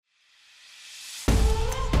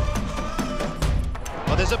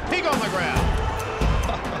there's a pig on the ground.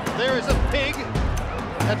 There is a pig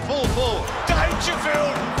at full forward.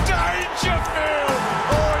 Dangerfield! Dangerfield!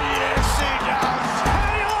 Oh, yes, he does!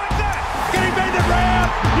 How do you like that? Can he beat the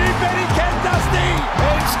round? You bet he can, Dusty!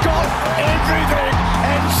 It's got everything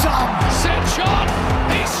and some. Set shot!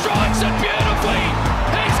 He strikes it beautifully!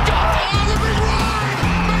 He's got it! Oh, the big run!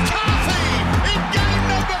 McCarthy in game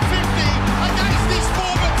number 50 against this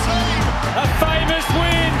former team. A famous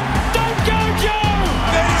win! Don't go, Joe!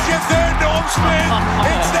 There's your third Norm Smith.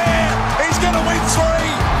 It's there. He's going to win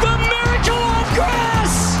three. The miracle on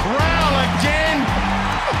grass! Row again.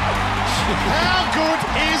 How good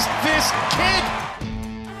is this kid?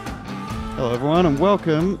 Hello everyone and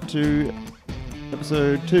welcome to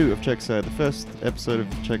episode 2 of Checkside, the first episode of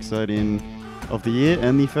Checkside of the year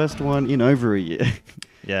and the first one in over a year.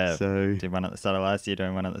 Yeah, So did one at the start of last year,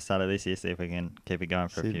 doing one at the start of this year, see if we can keep it going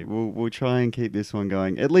for a few. we'll try and keep this one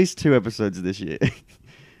going, at least 2 episodes this year.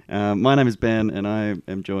 My name is Ben and I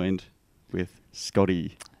am joined with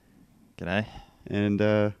Scotty. G'day. And,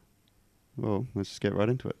 well, let's just get right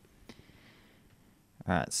into it.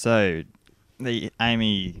 Alright, so the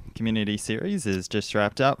Amy Community Series is just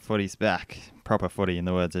wrapped up. Footy's back. Proper footy in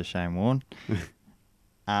the words of Shane Warne.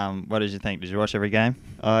 What did you think? Did you watch every game?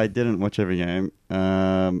 I didn't watch every game.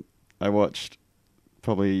 I watched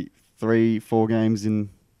probably 3-4 games in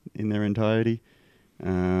their entirety.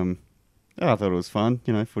 I thought it was fun.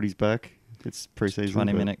 You know, footy's back. It's pre-season.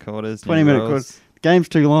 20-minute quarters. 20-minute quarters. The game's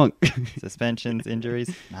too long. Suspensions, injuries.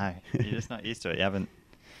 No, you're just not used to it. You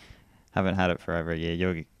haven't had it for over a year.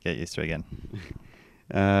 You'll get used to it again.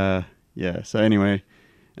 Yeah. So anyway,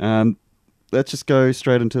 let's just go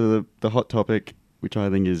straight into the hot topic, which I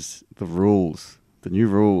think is the rules, the new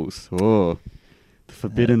rules. Oh, the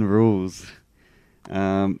forbidden rules.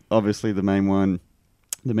 Obviously, the main one,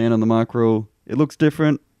 the man on the mark rule. It looks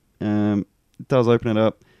different. It does open it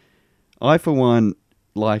up. I, for one,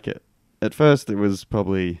 like it. At first, it was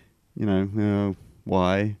probably,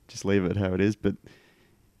 why? Just leave it how it is. But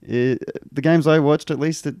the games I watched, at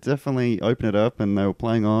least, it definitely opened it up, and they were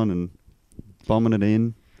playing on and bombing it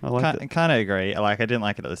in. I liked it. Kind of agree. I didn't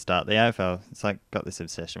like it at the start. The AFL, it's got this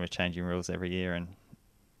obsession with changing rules every year, and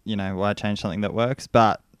why change something that works?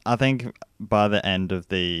 But I think by the end of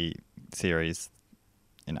the series,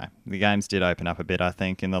 the games did open up a bit. I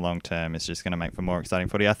think in the long term, it's just going to make for more exciting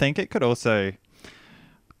footy. I think it could also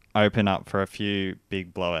open up for a few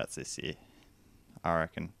big blowouts this year. I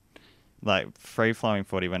reckon, like free-flowing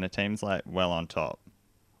footy when a team's well on top.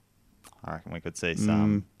 I reckon we could see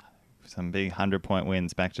some big 100-point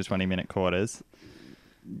wins back to 20-minute quarters.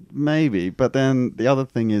 Maybe, but then the other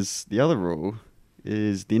thing is, the other rule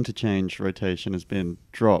is the interchange rotation has been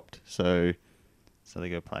dropped. So the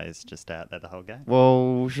good players just out there the whole game.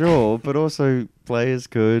 Well, sure, but also players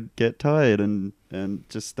could get tired and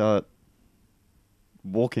just start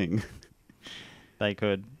walking. They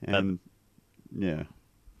could. And yeah,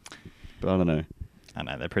 but I don't know. I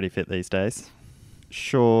know they're pretty fit these days.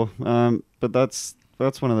 Sure, but that's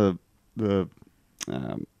one of the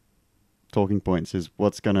talking points is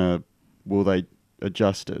will they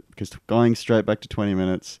adjust it? Because going straight back to 20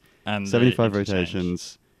 minutes, and 75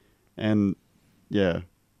 rotations, and yeah.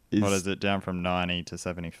 What is it, down from 90 to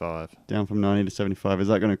 75? Down from 90 to 75. Is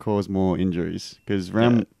that going to cause more injuries? Because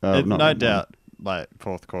no doubt,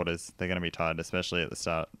 fourth quarters, they're going to be tired, especially at the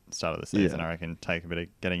start of the season. Yeah. I reckon take a bit of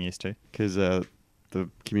getting used to. Because the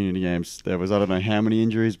community games, there was, I don't know how many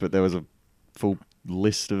injuries, but there was a full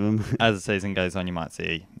list of them. As the season goes on, you might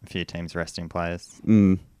see a few teams resting players.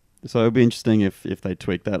 So it'll be interesting if they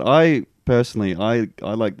tweak that. I personally, I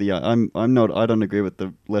like the. I don't agree with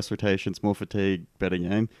the less rotations, more fatigue, better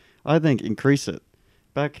game. I think increase it.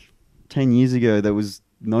 Back 10 years ago, there was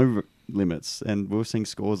no limits, and we were seeing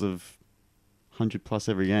scores of 100 plus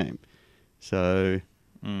every game. So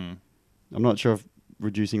I'm not sure if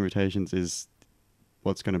reducing rotations is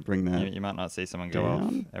what's going to bring that. You might not see someone go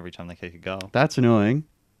off every time they kick a goal. That's annoying.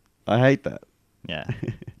 I hate that. Yeah.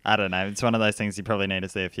 I don't know. It's one of those things you probably need to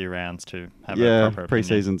see a few rounds to have a proper opinion.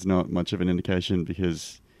 Pre-season's not much of an indication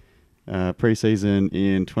because pre-season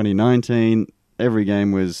in 2019, every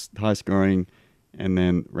game was high scoring, and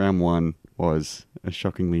then round 1 was a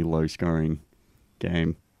shockingly low scoring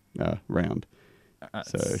game round.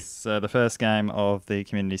 So the first game of the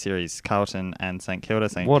Community Series, Carlton and St Kilda.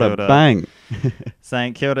 What a bang!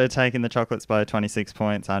 St Kilda taking the Chocolates by 26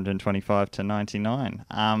 points, 125 to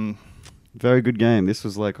 99. Very good game. This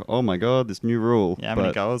was like, oh my god, this new rule. Yeah, how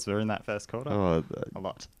many goals were in that first quarter? Oh, a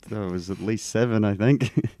lot. There was at least 7, I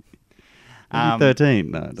think. Maybe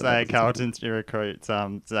 13. No, that So doesn't Carlton recruits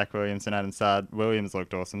Zach Williams and Adam Sard. Williams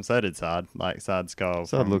looked awesome. So did Sard. Like Sard's goal.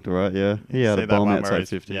 Sard looked alright, yeah. He had See a that bomb one where outside he's-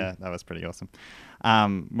 50. Yeah, that was pretty awesome.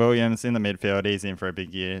 Williams in the midfield. He's in for a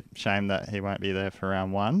big year. Shame that he won't be there for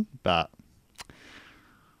round one, but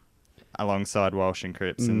alongside Walsh and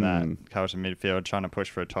Cripps in that Carlton midfield, trying to push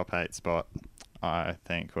for a top 8 spot, I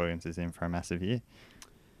think Williams is in for a massive year.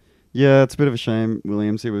 Yeah, it's a bit of a shame,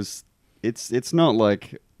 Williams. It's not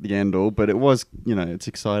like the end all, but it was, it's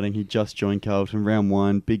exciting. He just joined Carlton, round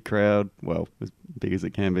 1, big crowd, well, as big as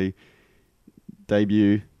it can be.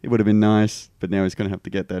 Debut, it would have been nice, but now he's going to have to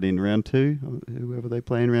get that in round 2, whoever they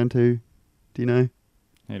play in round 2. Do you know?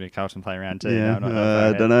 Who did Carlton play round 2? Yeah, No,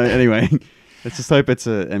 I don't know. Anyway, let's just hope it's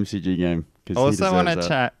a MCG game. Also want to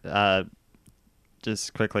chat,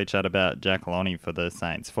 just quickly chat about Jack Lonnie for the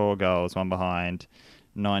Saints. 4 goals, 1 behind,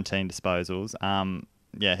 19 disposals.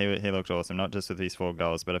 Yeah, he looked awesome, not just with his 4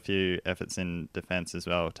 goals, but a few efforts in defence as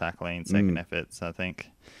well, tackling, second efforts. I think,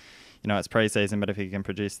 it's pre-season, but if he can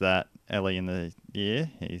produce that early in the year,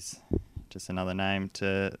 he's just another name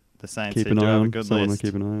to the Saints keep who an do eye have a on. good Someone list. to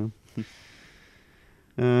keep an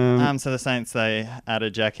eye on. So the Saints, they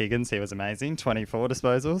added Jack Higgins. He was amazing. 24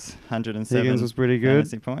 disposals, 107 Higgins was pretty good.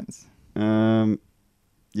 fantasy points.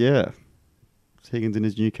 Yeah. Higgins in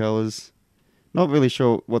his new colours. Not really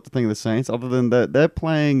sure what to think of the Saints, other than that they're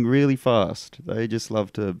playing really fast. They just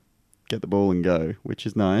love to get the ball and go, which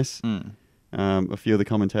is nice. A few of the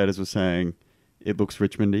commentators were saying it looks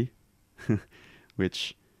Richmondy,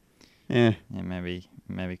 which, Yeah, maybe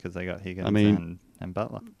because they got Higgins and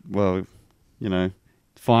Butler. well,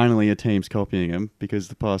 finally a team's copying them, because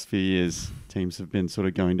the past few years teams have been sort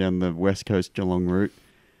of going down the West Coast Geelong route.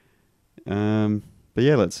 But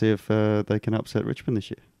yeah, let's see if they can upset Richmond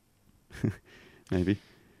this year. Maybe.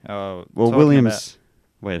 Oh, Well, talking Williams.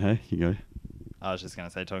 Wait, hey, you go. about- I was just going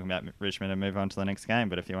to say talking about Richmond and move on to the next game,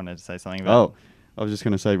 but if you wanted to say something about... Oh, I was just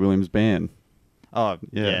going to say Williams ban. Oh,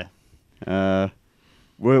 Yeah. yeah.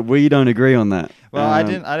 We don't agree on that. Well, I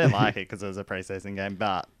didn't like it because it was a preseason game,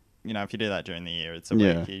 but if you do that during the year, it's a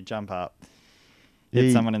Yeah. week. You jump up, hit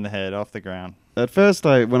He- someone in the head off the ground. At first,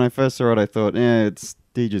 when I first saw it, I thought,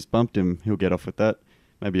 he just bumped him. He'll get off with that.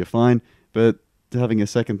 Maybe a fine. But having a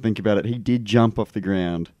second think about it, he did jump off the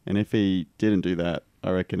ground. And if he didn't do that, I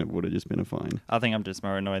reckon it would have just been a fine. I think I'm just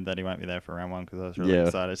more annoyed that he won't be there for round 1 because I was really Yeah.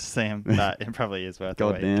 excited to see him, but it probably is worth a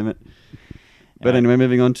God week. damn it. But anyway,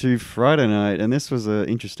 moving on to Friday night. And this was an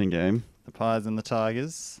interesting game. The Pies and the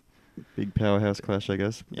Tigers. Big powerhouse clash, I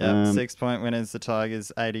guess. Yeah, 6-point winners, the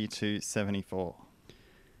Tigers, 80-74.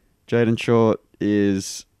 Jaden Short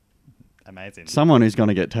is Amazing. someone who's going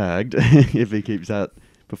to get tagged if he keeps that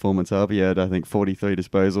performance up. He had, I think, 43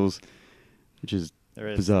 disposals, which is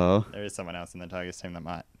bizarre. There is someone else in the Tigers team that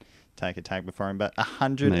might take a tag before him, but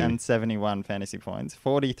 171 fantasy points,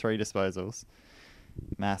 43 disposals.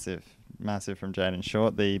 Massive from Jaden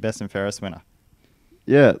Short, the best and fairest winner.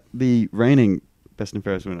 Yeah, the reigning best and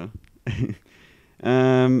fairest winner.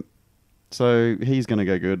 So he's going to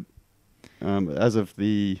go good. As of for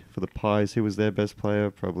the Pies, who was their best player?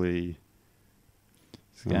 Probably.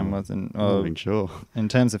 This game wasn't. I'm not even sure. In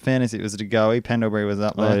terms of fantasy, it was DeGoey. Pendlebury was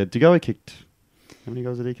up Oh, there. yeah, DeGoey kicked. How many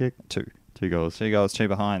goals did he kick? 2. 2 goals. 2 goals, 2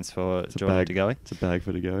 behinds for It's a Jordan bag. DeGoey. It's a bag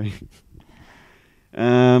for DeGoey.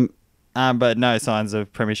 But no signs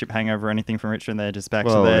of premiership hangover or anything from Richmond. They're just back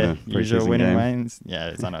Well, to yeah, their usual pre-season winning game. ways.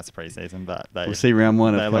 Yeah, I know it's pre-season, but We'll see round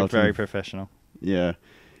 1 they of look Carlton. very professional. Yeah.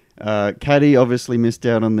 Caddy obviously missed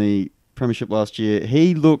out on the premiership last year.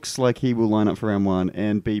 He looks like he will line up for round 1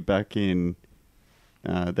 and be back in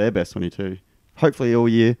their best 22. Hopefully all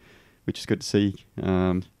year, which is good to see.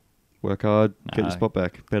 Work hard, get your spot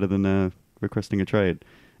back. Better than requesting a trade.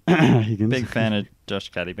 Higgins. Big fan of Josh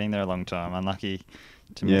Caddy. Been there a long time. Unlucky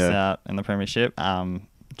to miss Yeah. out in the premiership.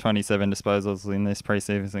 27 disposals in this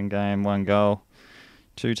pre-season game. 1 goal,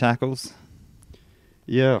 2 tackles.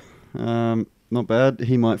 Yeah. Not bad.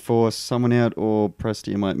 He might force someone out or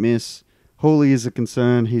Presti might miss. Hooley is a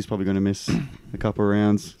concern. He's probably going to miss a couple of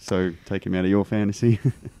rounds, so take him out of your fantasy.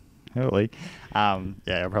 Holy. Yeah,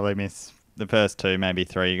 I'll probably miss the first 2, maybe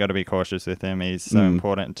 3. You got to be cautious with him. He's so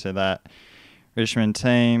important to that Richmond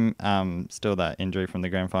team. Still that injury from the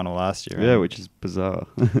grand final last year. Yeah, and which is bizarre.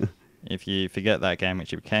 if you forget that game,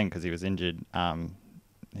 which you can because he was injured,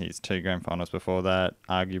 his 2 grand finals before that,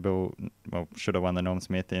 should have won the Norm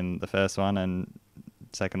Smith in the first one and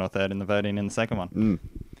second or third in the voting in the second one.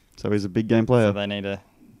 So he's a big game player. So they need to,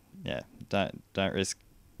 don't risk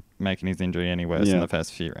making his injury any worse in the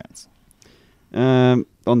first few rounds.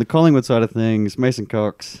 On the Collingwood side of things, Mason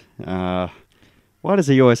Cox. Why does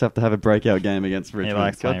he always have to have a breakout game against Richmond?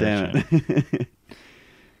 likes God playing damn it.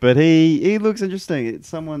 But he looks interesting. It's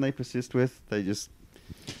someone they persist with. They just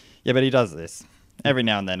Yeah, but he does this every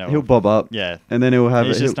now and then. he'll bob up. Yeah, And then he'll have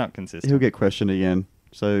he's it. just not consistent. He'll get questioned again.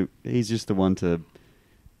 So he's just the one to.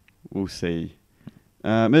 We'll see.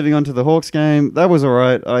 Moving on to the Hawks game, that was all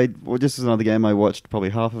right. This is another game I watched probably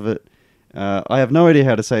half of it. I have no idea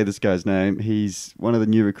how to say this guy's name. He's one of the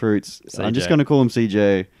new recruits. I'm just CJ. going to call him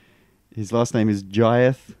CJ. His last name is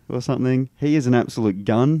Jaeth or something. He is an absolute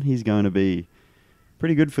gun. He's going to be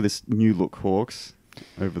pretty good for this new look Hawks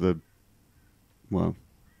over the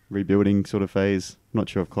rebuilding sort of phase. I'm not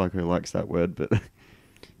sure if Clarko likes that word, but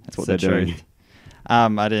that's what they're the doing. truth.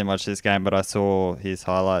 I didn't watch this game, but I saw his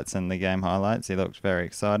highlights and the game highlights. He looked very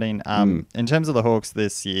exciting. In terms of the Hawks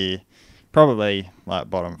this year, probably like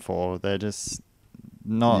bottom 4. They're just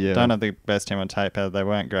don't have the best team on paper. They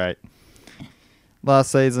weren't great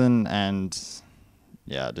last season, and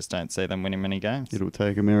I just don't see them winning many games. It'll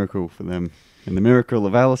take a miracle for them. And the miracle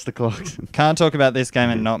of Alistair Clarkson. Can't talk about this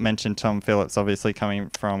game and not mention Tom Phillips, obviously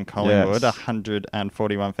coming from Collingwood. Yes.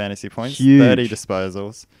 141 fantasy points, Huge. 30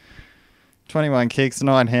 disposals, 21 kicks,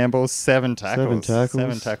 9 handballs, 7 tackles.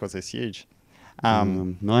 7 tackles is huge.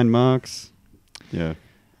 9 marks. Yeah.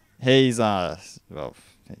 He's He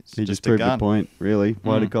just just a proved the gun. point, really.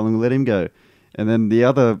 Why did Mm. Collingwood let him go? And then the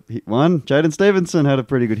other one, Jaden Stevenson, had a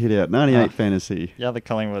pretty good hit out. 98 Ah. fantasy. The other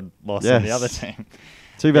Collingwood lost on the Yes. other team.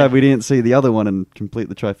 Too bad we didn't see the other one and complete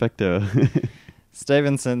the trifecta.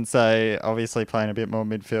 Stevenson, obviously playing a bit more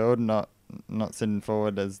midfield, not sitting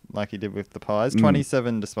forward as like he did with the Pies.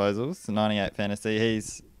 27 disposals, 98 fantasy.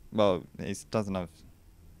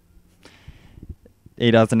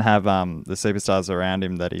 He doesn't have the superstars around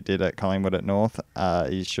him that he did at Collingwood at North.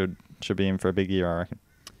 He should be in for a big year, I reckon.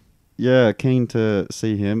 Yeah, keen to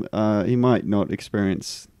see him. He might not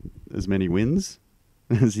experience as many wins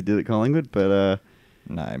as he did at Collingwood, but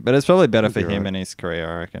No, but it's probably better He'll for be him right. in his career,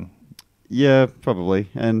 I reckon. yeah, probably.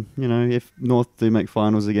 And, if North do make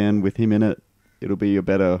finals again with him in it, it'll be a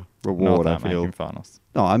better reward, North I aren't feel. making finals.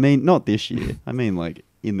 No, I mean, not this year. I mean, like,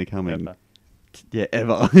 in the coming... Ever. Yeah,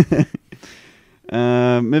 ever.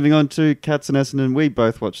 Moving on to Cats and Essendon. We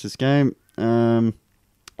both watched this game. And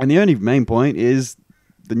the only main point is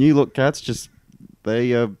the new look Cats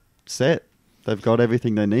they are set. They've got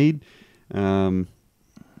everything they need.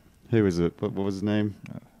 Who is it? What was his name?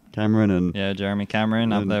 Cameron and Yeah, Jeremy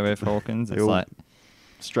Cameron up And there with Hawkins. they It's all- like,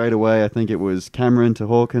 straight away, I think it was Cameron to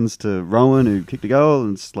Hawkins to Rowan who kicked a goal,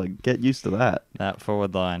 and it's like, get used to that. that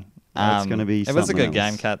forward line. That's gonna be It was a something good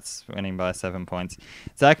game. else. Cats winning by 7 points.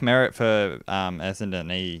 Zach Merritt for Essendon,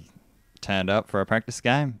 he turned up for a practice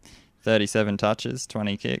game. 37 touches,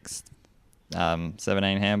 20 kicks,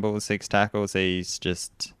 17 handballs, 6 tackles. He's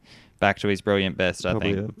just back to his brilliant best, I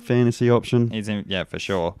Probably think. a fantasy option. He's in, for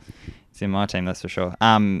sure. He's in my team, that's for sure.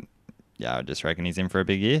 I just reckon he's in for a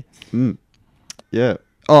big year. Yeah.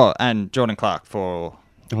 Oh, and Jordan Clark for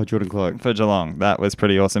Jordan Clark. Geelong. That was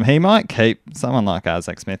pretty awesome. He might keep someone like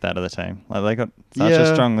Isaac Smith out of the team. Like, they got such a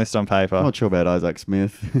Yeah. strong list on paper. I'm not sure about Isaac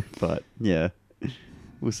Smith, but yeah,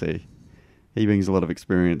 we'll see. He brings a lot of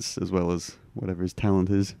experience as well as whatever his talent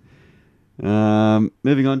is.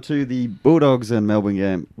 Moving on to the Bulldogs and Melbourne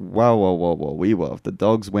game. Wow. The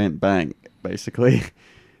Dogs went bang, basically.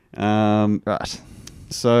 Right.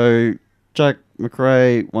 So Jack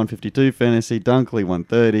McRae, 152 fantasy, Dunkley,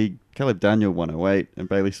 130, Caleb Daniel, 108, and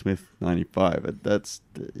Bailey Smith, 95. That's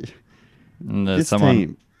And there's this someone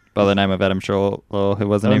team. by the name of Adam Shaw who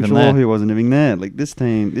wasn't I'm even sure there. who wasn't even there. Like this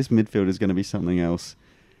team, this midfield is going to be something else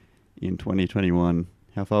in 2021.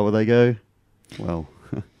 How far will they go? Well,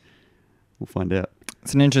 we'll find out.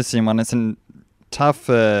 It's an interesting one. It's tough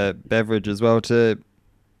for Beveridge as well to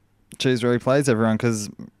choose where he plays everyone, because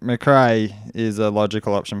McRae is a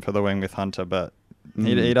logical option for the wing with Hunter, but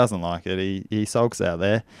he doesn't like it. He sulks out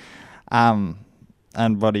there. And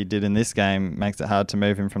what he did in this game makes it hard to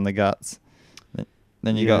move him from the guts.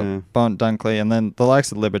 Then you Yeah. got Bont, Dunkley, and then the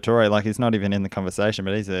likes of Liberatore. Like, he's not even in the conversation,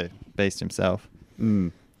 but he's a beast himself.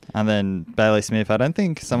 Mm. And then Bailey Smith. I don't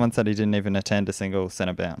think someone said he didn't even attend a single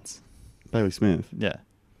centre bounce. Bailey Smith. Yeah.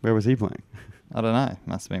 Where was he playing? I don't know.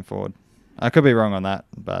 Must have been forward. I could be wrong on that,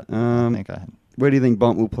 but I Where do you think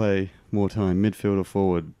Bont will play more time, midfield or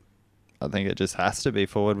forward? think it just has to be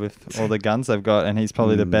forward with all the guns they've got, and he's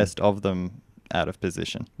probably the best of them out of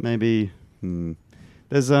position. Maybe.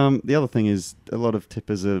 There's the other thing is a lot of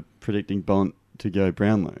tippers are predicting Bont to go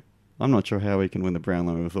Brownlow. I'm not sure how he can win the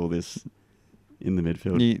Brownlow with all this in the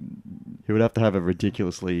midfield. He would have to have a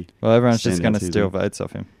ridiculously Everyone's just standout going to season. steal votes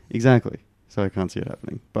off him. Exactly. So I can't see it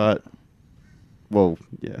happening. But, well,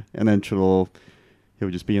 yeah. And then Trelaw, he'll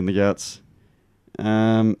just be in the guts.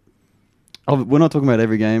 We're not talking about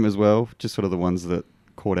every game as well, just sort of the ones that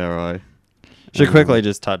caught our eye. Should quickly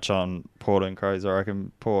just touch on Port and Crows. I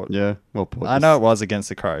reckon Port. Yeah, well, Port. I know it was against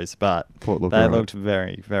the Crows, but Port looked they alright. looked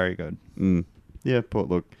very, very good. Yeah, Port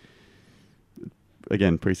looked,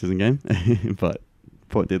 again, preseason game, but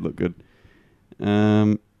Port did look good.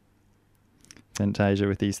 Fantasia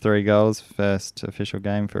with his 3 goals, first official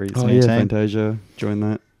game for his Oh new yeah, team. Fantasia joined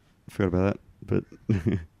that. Forgot about that, but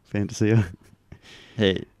Fantasia.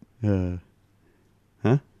 He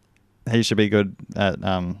Huh? he should be good at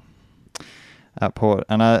Port,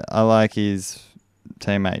 and I like his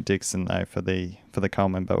teammate Dixon though for the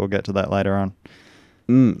Coleman, but we'll get to that later on.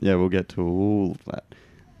 Yeah, we'll get to all of that.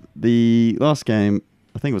 The last game,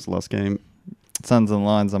 I think it was the last game. Suns and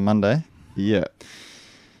Lions on Monday. Yeah.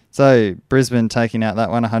 So Brisbane taking out that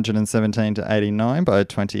one 117 to 89 by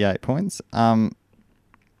 28 points.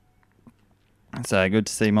 So good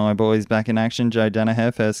to see my boys back in action. Joe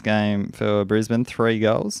Danaher, first game for Brisbane, 3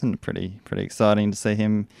 goals, and pretty exciting to see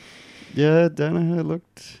him. Yeah, Danaher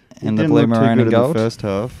looked... he In the didn't blue, look too maroon good and in gold. the first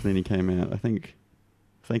half, then he came out. I think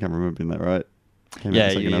I'm remembering that right. Came out Yeah, in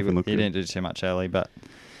the second half and looked he good. didn't do too much early, but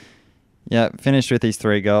yeah, finished with his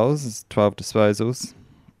 3 goals, 12 disposals.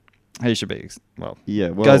 He should be, Yeah,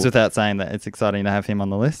 well... goes without saying that it's exciting to have him on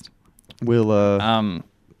the list. We'll...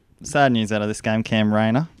 Sad news out of this game, Cam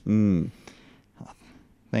Rayner. mm.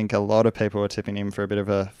 I think a lot of people were tipping him for a bit of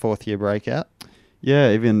a 4th-year breakout.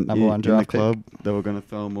 Yeah, even Number one in the draft pick. club, they were going to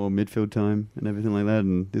throw more midfield time and everything like that,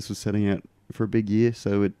 and this was setting out for a big year,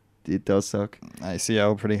 so it does suck.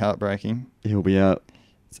 ACL, pretty heartbreaking. He'll be out.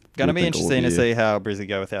 Going to I be think all interesting to year. see how Brizzy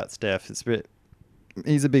go without Steph.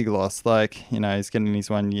 He's a big loss. Like, he's getting his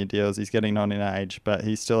 1-year deals. He's getting on in age, but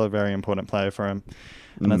he's still a very important player for him.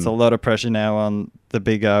 And it's a lot of pressure now on the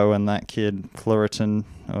Big O and that kid, Floriton,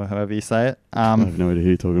 or however you say it. I have no idea who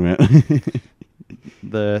you're talking about.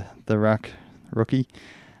 the rookie.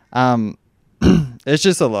 It's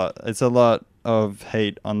just a lot. It's a lot of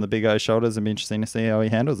heat on the Big O's shoulders. It'll be interesting to see how he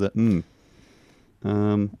handles it. Matt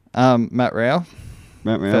Rao,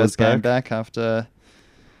 Matt Rao first is game back after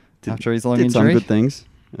his long did injury. some good things,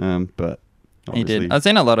 but He obviously did. I've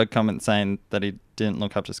seen a lot of comments saying that he didn't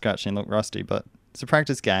look up to scratch and looked rusty, but it's a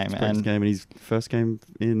practice game practice and game and his first game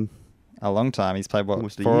in a long time. He's played,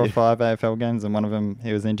 almost a 4 or year. 5 AFL games, and one of them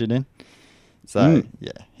he was injured in. So,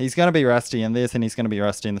 yeah, he's going to be rusty in this, and he's going to be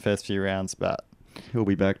rusty in the first few rounds, but he'll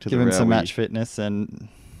be back to give the him some Rowie. match fitness, and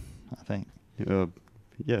I think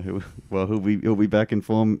Yeah, he'll be back in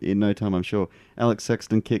form in no time, I'm sure. Alex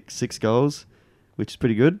Sexton kicked 6 goals, which is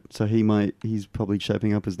pretty good. So he's probably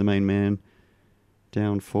shaping up as the main man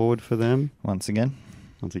down forward for them once again.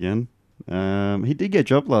 He did get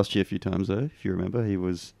dropped last year a few times though, if you remember. He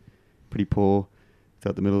was pretty poor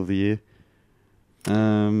throughout the middle of the year.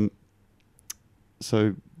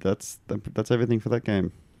 So that's everything for that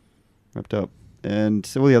game. Wrapped up. And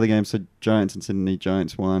so all the other games, so Giants and Sydney.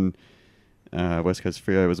 Giants won. West Coast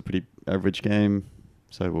Freo was a pretty average game,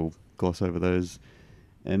 so we'll gloss over those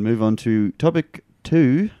and move on to topic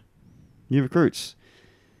 2, new recruits.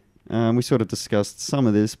 We sort of discussed some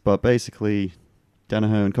of this, but basically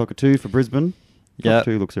Danaher and Cockatoo for Brisbane. Yep.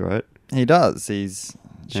 Cockatoo looks alright. He does. He's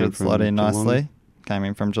Came should from slot in Geelong. nicely. Came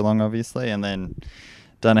in from Geelong, obviously, and then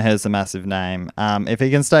Danaher's a massive name. If he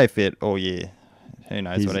can stay fit all year, who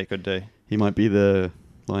knows what he could do. He might be the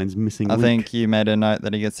Lions' missing I link. think you made a note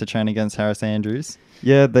that he gets to train against Harris Andrews.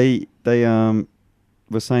 Yeah, they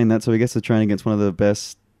were saying that, so he gets to train against one of the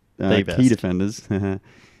best, The key best. defenders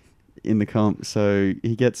in the comp, so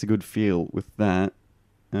he gets a good feel with that.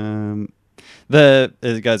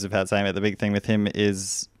 It goes without saying, but the big thing with him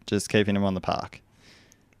is just keeping him on the park.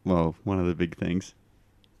 Well, one of the big things.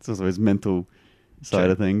 It's also his mental side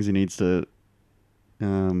True. of things. He needs to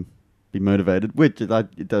be motivated, which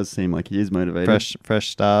it does seem like he is motivated. Fresh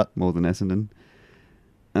start. More than Essendon.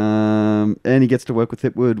 And he gets to work with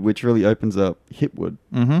Hipwood, which really opens up Hipwood.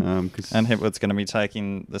 Mm-hmm. 'Cause And Hipwood's going to be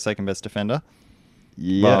taking the second best defender.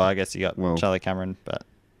 yeah, Well, I guess you got Well, Charlie Cameron, but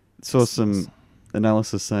saw some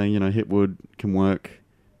analysis saying, Hipwood can work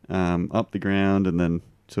up the ground and then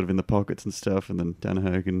sort of in the pockets and stuff, and then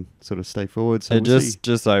Danaher can sort of stay forward. So it we'll see.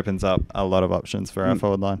 just opens up a lot of options for our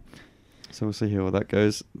forward line. So we'll see how that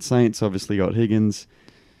goes. Saints obviously got Higgins,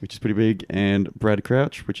 which is pretty big, and Brad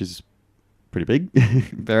Crouch, which is pretty big.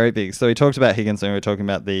 Very big. So we talked about Higgins when we were talking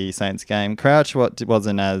about the Saints game. Crouch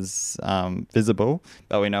wasn't as visible,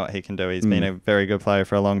 but we know what he can do. He's been a very good player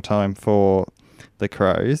for a long time for the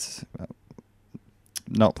Crows.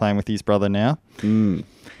 Not playing with his brother now.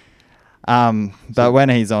 But when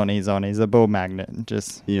he's on. He's a ball magnet.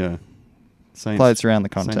 Just Yeah. Saints, floats around the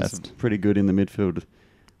Saints contest. are pretty good in the midfield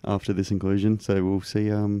after this inclusion, so we'll see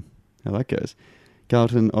how that goes.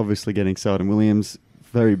 Carlton obviously getting Selden Williams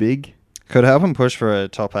very big. Could help him push for a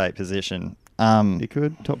top 8 position. It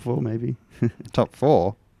could. Top 4, maybe. Top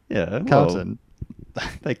 4? Yeah. well, Carlton?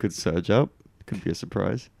 they could surge up. Could be a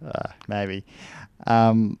surprise. Maybe.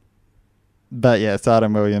 But yeah,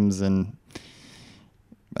 Sard Williams, and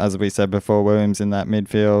as we said before, Williams in that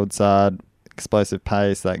midfield, Sard, explosive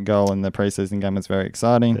pace, that goal in the preseason game was very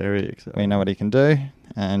exciting. Very exciting. We know what he can do.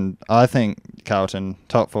 And I think Carlton,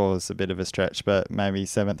 top 4 is a bit of a stretch, but maybe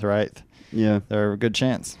 7th or 8th, Yeah. they're a good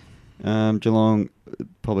chance. Geelong,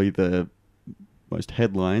 probably the most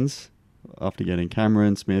headlines after getting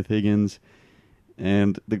Cameron, Smith, Higgins.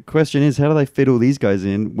 And the question is, how do they fit all these guys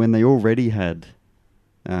in when they already had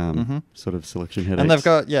sort of selection headaches? And they've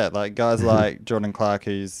got, like guys like Jordan Clark,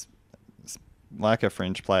 who's like a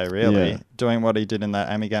fringe player, really, doing what he did in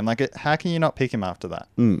that Amy game. Like, how can you not pick him after that?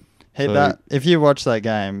 If you watch that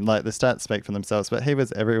game, like, the stats speak for themselves, but he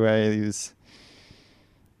was everywhere. He was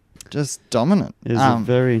just dominant. It's a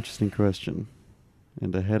very interesting question,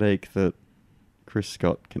 and a headache that Chris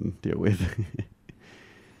Scott can deal with.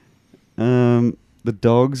 The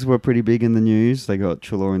Dogs were pretty big in the news. They got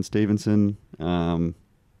Treloar and Stevenson.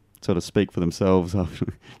 Sort of speak for themselves. I'm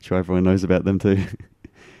sure everyone knows about them too.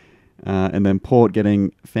 And then Port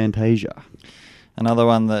getting Fantasia. Another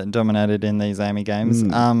one that dominated in these Amy games.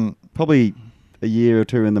 Probably a year or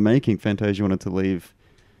two in the making, Fantasia wanted to leave.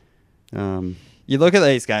 You look at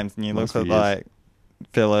these games and you look Last few at years. like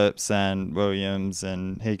Phillips and Williams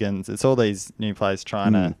and Higgins. It's all these new players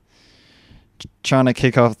trying to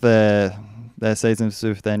kick off their seasons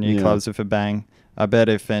with their new clubs with a bang. I bet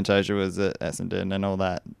if Fantasia was at Essendon and all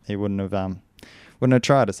that, he wouldn't have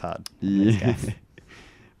tried as hard. in these games.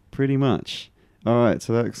 Pretty much. All right,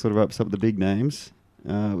 so that sort of wraps up the big names.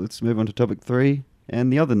 Let's move on to topic 3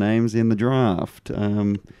 and the other names in the draft.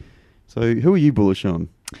 So who are you bullish on?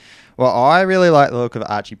 Well, I really like the look of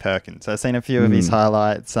Archie Perkins. I've seen a few of his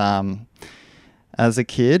highlights as a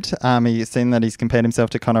kid. You've seen that he's compared himself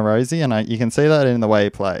to Connor Rozee, and you can see that in the way he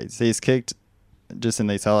plays. He's kicked, just in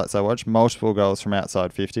these highlights I watched, multiple goals from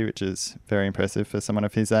outside 50, which is very impressive for someone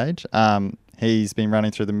of his age. He's been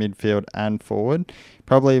running through the midfield and forward.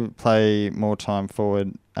 Probably play more time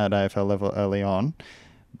forward at AFL level early on.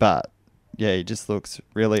 But, yeah, he just looks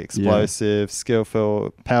really explosive,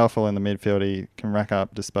 skillful, powerful in the midfield. He can rack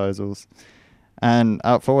up disposals. And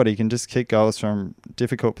up forward, he can just kick goals from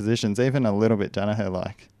difficult positions, even a little bit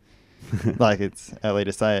Danaher-like. Like, it's early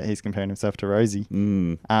to say it. He's comparing himself to Rozee.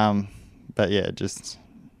 But, yeah, just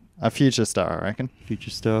a future star, I reckon.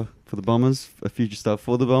 Future star for the Bombers? A future star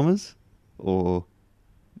for the Bombers? Or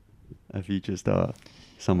a future star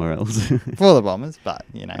somewhere else? For the Bombers, but,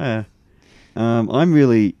 you know. I'm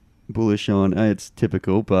really bullish on, it's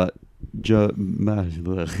typical, but the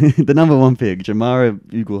number 1 pick, Jamara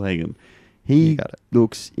Ugelhagen. He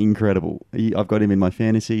looks incredible. I've got him in my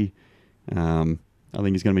fantasy. I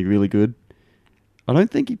think he's going to be really good. I don't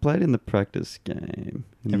think he played in the practice game.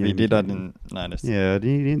 If he did, I didn't notice. Yeah,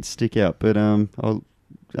 he didn't stick out, but I'm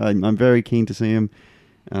very keen to see him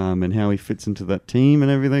and how he fits into that team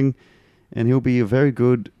and everything. And he'll be a very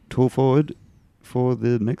good tall forward for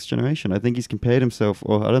the next generation. I think he's compared himself,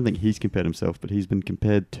 or I don't think he's compared himself, but he's been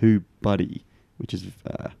compared to Buddy, which is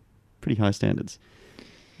pretty high standards.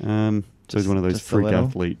 So he's one of those freak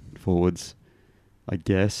athlete forwards, I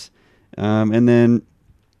guess. And then,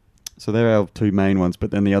 so they're our 2 main ones,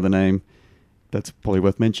 but then the other name that's probably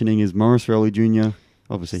worth mentioning is Maurice Rioli Jr.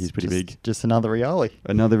 Obviously, he's pretty big. Just another Rioli.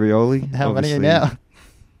 Another Rioli. How many are now?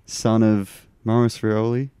 Son of Maurice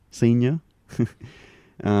Rioli Sr.,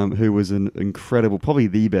 who was an incredible, probably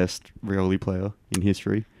the best Rioli player in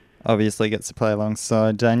history. Obviously gets to play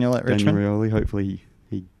alongside Daniel at Richmond. Daniel Rioli. Hopefully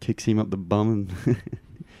he kicks him up the bum and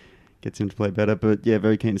gets him to play better. But yeah,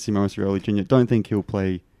 very keen to see Maurice Rioli Jr. Don't think he'll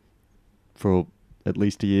play for at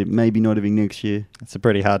least a year, maybe not even next year. It's a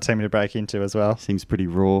pretty hard team to break into as well. Seems pretty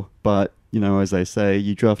raw. But, you know, as they say,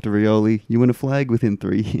 you draft a Rioli, you win a flag within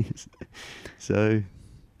 3 years. So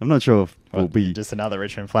I'm not sure if we'll be... Just another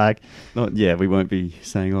Richmond flag. We won't be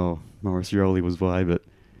saying, oh, Maurice Rioli was why, but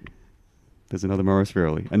there's another Maurice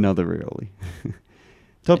Rioli. Another Rioli.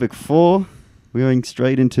 Topic 4, we're going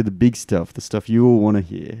straight into the big stuff, the stuff you all want to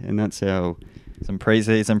hear, and that's our... Some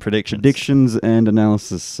pre-season predictions. Predictions and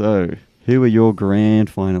analysis. So, who are your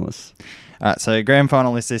grand finalists? All right, so grand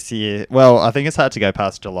finalists this year. Well, I think it's hard to go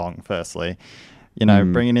past Geelong, firstly. You know,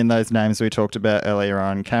 bringing in those names we talked about earlier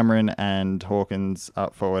on, Cameron and Hawkins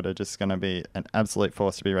up forward are just going to be an absolute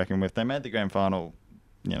force to be reckoned with. They made the grand final,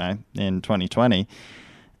 you know, in 2020,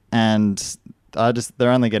 and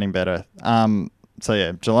they're only getting better. So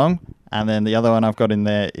yeah, Geelong, And then the other one I've got in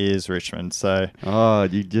there is Richmond. So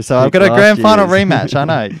You just I've picked got a last grand final year's. rematch, I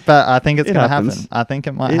know. But I think it's It going to happens. happen. I think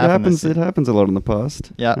it might It happen. happens. this year. It happens a lot in the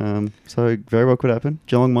past. Yeah. So very well could happen.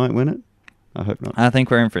 Geelong might win it. I hope not. I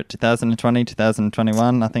think we're in for it. 2020,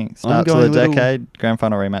 2021. I think start to going the a little- decade. Grand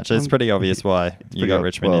final rematch. It's I'm- pretty obvious why you pretty got ob-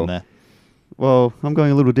 Richmond in well, there. Well, I'm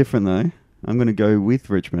going a little different though. I'm going to go with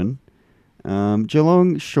Richmond.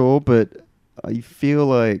 Geelong, sure, but I feel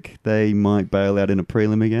like they might bail out in a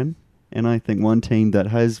prelim again. And I think one team that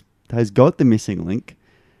has got the missing link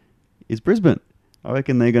is Brisbane. I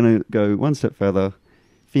reckon they're going to go one step further,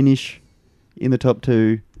 finish in the top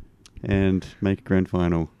 2, and make a grand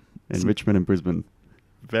final. And Richmond and Brisbane.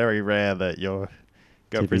 Very rare that you're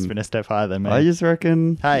got Tipping- Brisbane a step higher than me. I just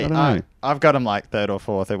reckon. hey, I don't know. I've got them like 3rd or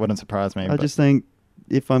 4th. It wouldn't surprise me. I but just think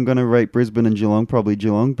if I'm going to rate Brisbane and Geelong, probably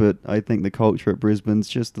Geelong, but I think the culture at Brisbane's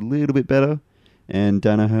just a little bit better. And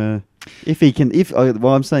Danaher,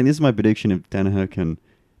 I'm saying this is my prediction, if Danaher can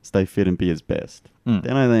stay fit and be his best,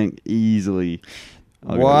 then I think easily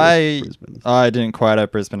I'll go why with Brisbane. I didn't quite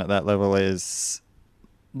have Brisbane at that level is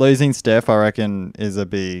losing Steph, I reckon, is a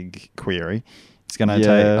big query. It's going to take,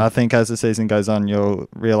 I think as the season goes on, you'll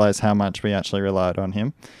realise how much we actually relied on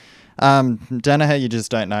him. Danaher, you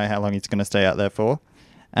just don't know how long he's going to stay out there for.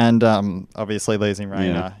 And obviously losing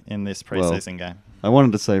Rayner in this preseason game. I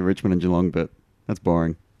wanted to say Richmond and Geelong, but that's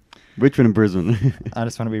boring. Richmond and Brisbane. I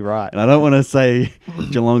just want to be right. And I don't want to say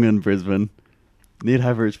Geelong and Brisbane. Need to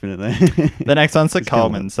have Richmond in there. The next one's at Just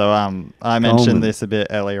Coleman. Coleman. So I mentioned Coleman. this a bit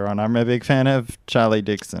earlier on. I'm a big fan of Charlie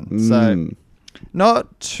Dixon. So Mm.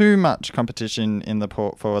 not too much competition in the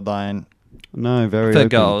Port forward line No, very for open.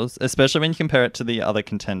 goals, especially when you compare it to the other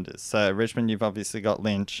contenders. So Richmond, you've obviously got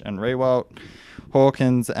Lynch and Rewalt,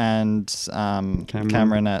 Hawkins and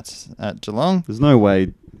Cameron at Geelong. There's no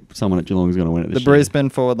way someone at Geelong is going to win it The this year. Brisbane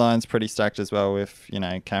forward line's pretty stacked as well with,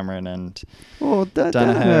 Cameron and... Oh,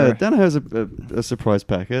 Danaher. Danaher's a surprise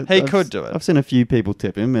packet. He could do it. I've seen a few people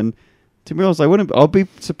tip him, and to be honest, I'll be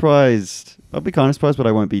surprised. I'll be kind of surprised, but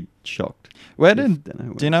I won't be shocked. Where if did... Danaher Do you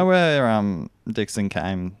wins know where Dixon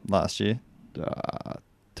came last year? it.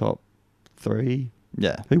 Top 3?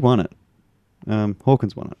 Yeah. Who won it?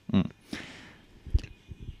 Hawkins won it.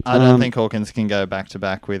 I don't think Hawkins can go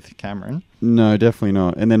back-to-back with Cameron. No, definitely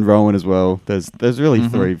not. And then Rowan as well. There's really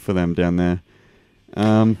Mm-hmm. 3 for them down there.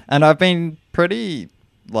 And I've been pretty,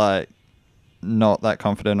 not that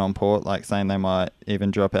confident on Port, saying they might even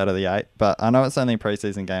drop out of the 8. But I know it's only a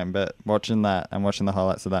preseason game, but watching that and watching the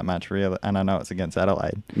highlights of that match, really, and I know it's against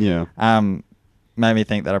Adelaide, Yeah. made me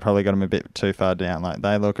think that I probably got them a bit too far down.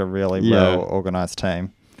 They look a really Yeah. well-organised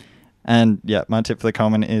team. And, yeah, my tip for the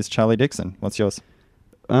Coleman is Charlie Dixon. What's yours?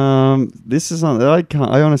 This is something that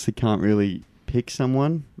I honestly can't really pick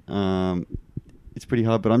someone. It's pretty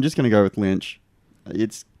hard, but I'm just going to go with Lynch.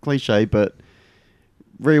 It's cliche, but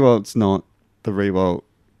Rewalt's not the Rewalt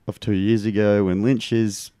of 2 years ago, and Lynch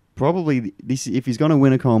is probably this. If he's going to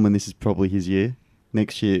win a Coleman, this is probably his year.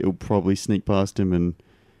 Next year, it'll probably sneak past him, and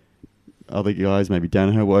other guys, maybe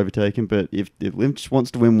Danaher, will overtake him. But if Lynch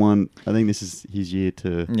wants to win one, I think this is his year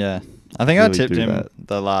to. Yeah. I think I really tipped do him that.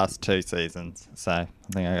 the last 2 seasons, so I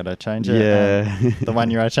think I got to change it. Yeah. The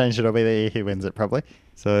 1 year I changed it will be the year he wins it, probably.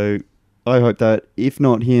 So I hope that if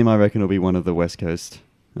not him, I reckon it'll be one of the West Coast,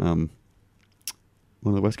 one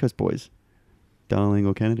of the West Coast boys, Darling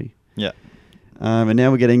or Kennedy. Yeah. And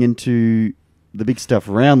now we're getting into the big stuff.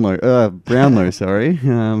 Brownlow, sorry.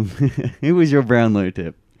 Who was your Brownlow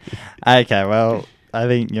tip? Okay, well, I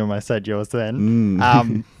think you almost said yours then.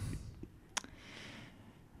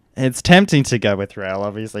 It's tempting to go with Rail,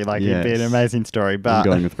 obviously. He'd be an Yes. amazing story, I'm but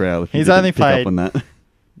going with Rail. If you he's didn't only pick up played- on that.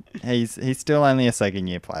 he's still only a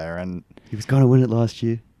second-year player, and He was going to win it last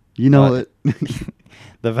year. You know Right. it.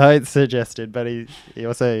 the votes suggested, but he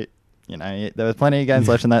also, there was plenty of games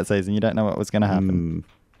left in that season. You don't know what was going to happen.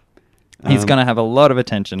 He's going to have a lot of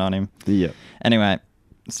attention on him. Yeah. Anyway,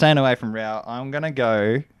 staying away from Rao, I'm going to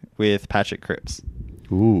go with Patrick Cripps.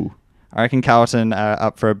 Ooh. I reckon Carlton are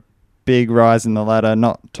up for a big rise in the ladder,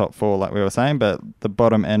 not top 4 like we were saying, but the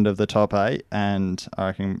bottom end of the top 8. And I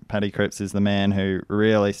reckon Paddy Cripps is the man who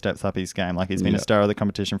really steps up his game. He's been a star of the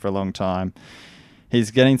competition for a long time.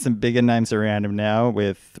 He's getting some bigger names around him now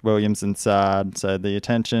with Williams and Sard, so the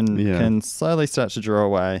attention can slowly start to draw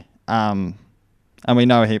away. And we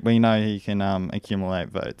know he can accumulate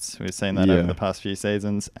votes. We've seen that over the past few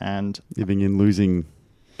seasons, and Living in losing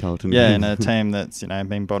Carlton. yeah, in a team that's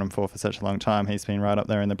been bottom 4 for such a long time, he's been right up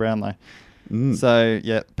there in the Brownlow. So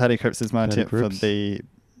yeah, Paddy Cripps is my Paddy tip Cripps. for the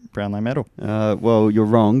Brownlow medal. Well, you're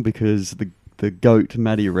wrong because the GOAT,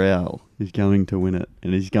 Matty Rowell, is going to win it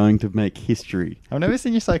and he's going to make history. I've never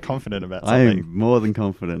seen you so confident about I something. am more than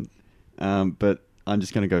confident. But I'm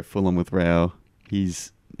just going to go full on with Rao.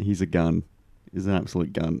 He's a gun. He's an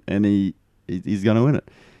absolute gun. And he's going to win it.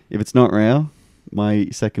 If it's not Rao, my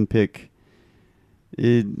second pick,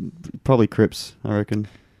 probably Cripps, I reckon.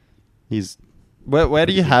 Where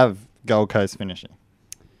do you have Gold Coast finishing?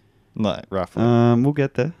 Like, roughly. We'll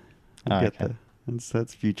get there. We'll get Okay. there.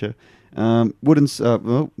 That's future. Not Wooden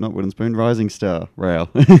Spoon, Rising Star, Rao.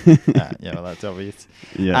 Yeah, well, that's obvious.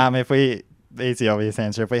 Yeah. Easy, obvious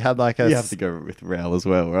answer. If we had like a... You have to go with Rao as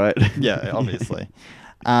well, right? Yeah, obviously.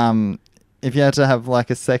 If you had to have like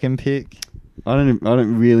a second pick, I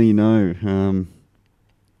don't really know.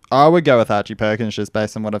 I would go with Archie Perkins just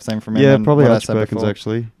based on what I've seen from him. Yeah, and probably what I Archie said Perkins before.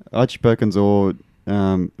 actually. Archie Perkins or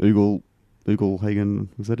Ugle Hagen.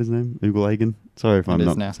 Was that his name? Ugle Hagen. Sorry if It I'm is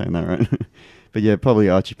not now. saying that right. But yeah, probably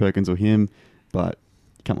Archie Perkins or him. But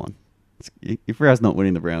come on, if Rao's not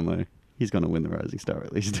winning the Brownlow, he's going to win the Rising Star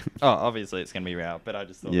at least. Oh, obviously it's going to be Rao, but I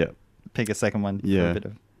just thought Yeah. pick a second one for Yeah. a bit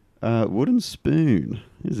of... Wooden Spoon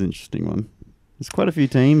is an interesting one. There's quite a few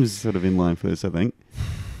teams sort of in line for this, I think.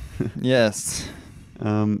 Yes.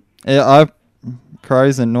 Yeah.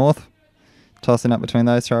 Crows and North. Tossing up between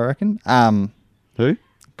those two, I reckon. Who?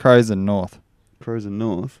 Crows and North. Crows and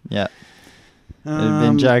North. Yeah. They've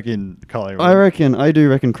been joking Collingwood. I do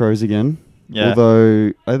reckon Crows again. Yeah.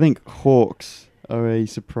 Although I think Hawks are a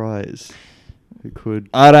surprise who could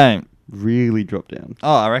I don't... really drop down.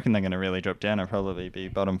 Oh, I reckon they're going to really drop down and probably be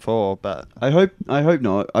bottom 4, but... I hope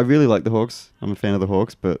not. I really like the Hawks. I'm a fan of the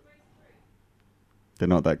Hawks, but they're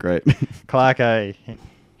not that great. Clarko,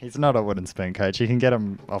 he's not a wooden spoon coach. He can get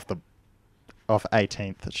him off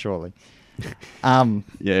 18th, surely.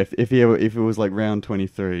 Yeah, if it was like round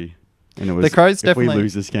 23 and it was The Crows if we definitely-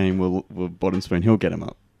 lose this game, we'll bottom spoon. He'll get him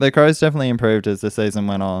up. The Crows definitely improved as the season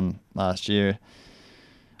went on last year.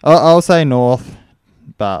 I'll say North,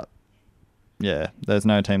 but yeah, there's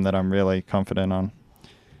no team that I'm really confident on.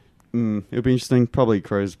 It'll be interesting. Probably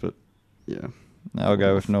Crows, but yeah, I'll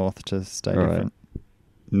go with North to stay All right. different.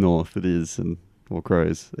 North it is, or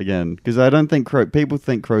Crows again, because I don't think people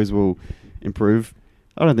think Crows will improve.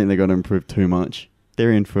 I don't think they're going to improve too much.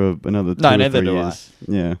 They're in for another 2 or 3 neither do I. years.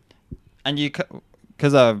 Yeah. And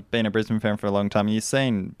because I've been a Brisbane fan for a long time, you've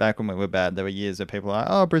seen back when we were bad, there were years where people were like,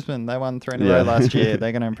 oh, Brisbane, they won 3 in a row Yeah. last year.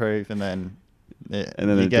 They're going to improve. And then, And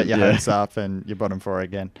then you it get did- your yeah. hopes up and you're bottom 4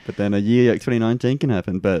 again. But then a year like 2019 can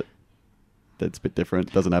happen, but that's a bit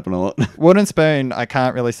different. Doesn't happen a lot. Wooden Spoon, I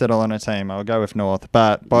can't really settle on a team. I'll go with North.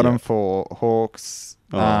 But bottom Yeah. 4, Hawks,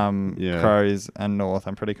 Yeah. Crows, and North.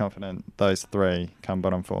 I'm pretty confident those 3 come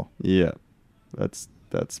bottom 4. Yeah, that's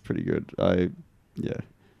pretty good. I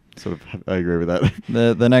agree with that.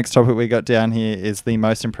 The next topic we got down here is the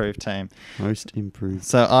most improved team. Most improved.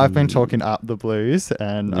 So I've been talking up the Blues,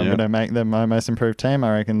 and I'm Yeah. going to make them my most improved team.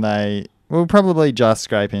 I reckon they will probably just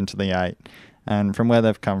scrape into the 8. And from where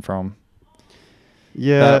they've come from,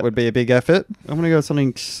 Yeah, that would be a big effort. I'm gonna go with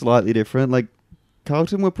something slightly different. Like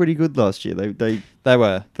Carlton were pretty good last year. They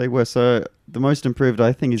were. They were. So the most improved,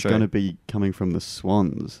 I think, is True. going to be coming from the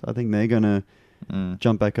Swans. I think they're going to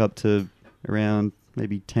jump back up to around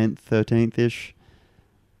maybe 10th, 13th ish.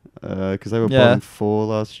 Because they were Yeah. bottom 4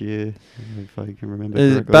 last year, if I can remember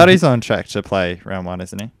correctly. Buddy's on track to play round 1,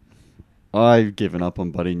 isn't he? I've given up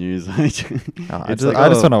on Buddy News. I It's just like,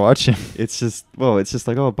 want oh, to watch him. It's just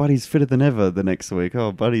like, oh, Buddy's fitter than ever the next week.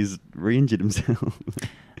 Oh, Buddy's re-injured himself.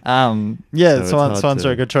 Yeah, So it's hard Swans to-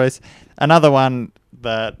 are a good choice. Another one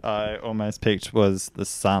that I almost picked was the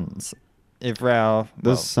Suns. If Rao...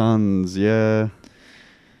 The Suns, yeah.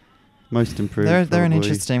 Most improved. They're an probably.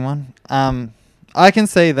 interesting one. I can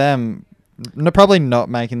see them probably not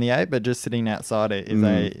making the 8, but just sitting outside it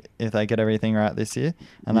if they get everything right this year,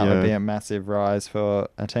 and that would Yeah. be a massive rise for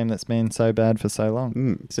a team that's been so bad for so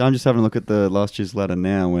long. So I'm just having a look at the last year's ladder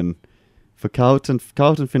now, and for Carlton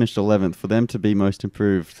finished 11th. For them to be most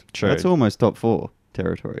improved, True. that's almost top 4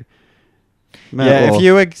 territory. Yeah, if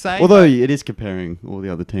you were saying... although it is comparing all the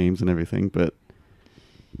other teams and everything, but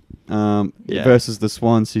Yeah. versus the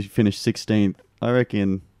Swans who finished 16th, I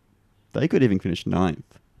reckon they could even finish 9th.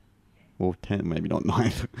 Or 10th, maybe not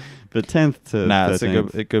 9th, but 10th to No, 13th.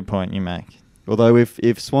 it's a good point you make. Although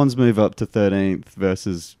if Swans move up to 13th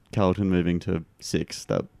versus Carlton moving to 6th,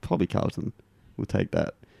 that probably Carlton will take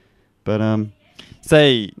that. But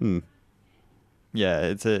Yeah,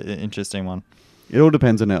 it's an interesting one. it all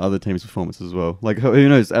depends on our other team's performance as well. Like who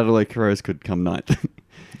knows, Adelaide Crows could come 9th,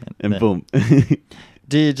 and Yeah. boom.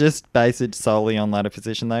 Do you just base it solely on ladder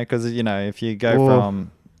position though? Because if you go Well,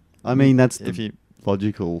 from, I mean that's if you,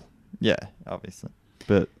 logical, yeah, obviously.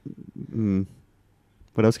 but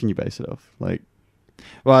what else can you base it off? Like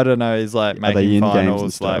Well, I don't know. Is like Are they making in games and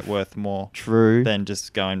finals like stuff? worth more True. than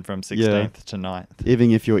just going from 16th to 9th?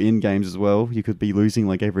 Even if you're in games as well, you could be losing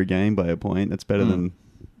like every game by a point. That's better Mm. than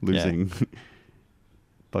losing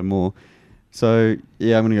by more. So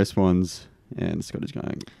yeah, I'm gonna go Swans, and Scott is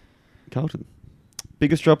going Carlton.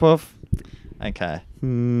 Biggest drop off. Okay.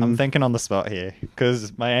 Hmm. I'm thinking on the spot here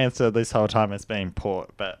because my answer this whole time has been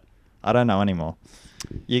Port, but I don't know anymore.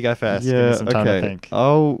 You go first. Give me some time to think.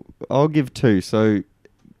 I'll give 2. So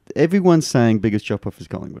everyone's saying biggest drop off is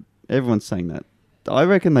Collingwood. Everyone's saying that. I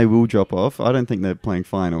reckon they will drop off. I don't think they're playing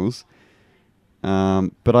finals.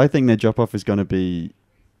 But I think their drop off is going to be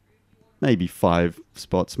maybe 5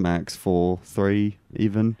 spots max, 4, 3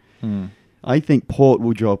 even. I think Port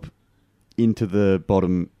will drop into the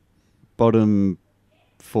bottom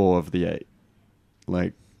 4 of the 8.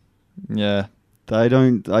 Like, Yeah.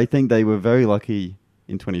 I think they were very lucky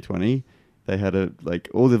in 2020. They had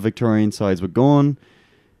all the Victorian sides were gone.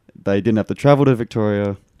 They didn't have to travel to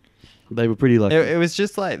Victoria. They were pretty lucky. It was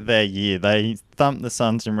just like their year. They thumped the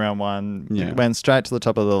Suns in round 1, Yeah. went straight to the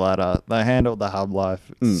top of the ladder. They handled the hub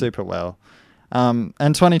life super well. And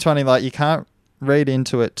 2020, like, you can't read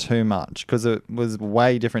into it too much because it was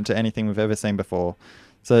way different to anything we've ever seen before.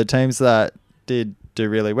 So teams that did do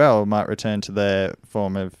really well might return to their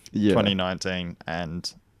form of 2019.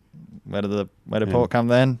 And where did Port come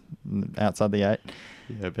then? Outside the 8.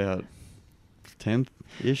 Yeah, about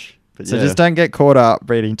 10th-ish. But So yeah, just don't get caught up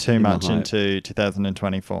reading too In the much hype. into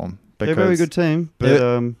 2020 form. they're a very good team. But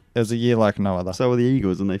it was a year like no other. so were the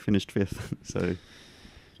Eagles, and they finished 5th. So,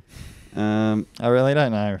 I really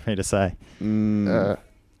don't know who to say.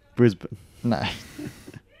 Brisbane. No.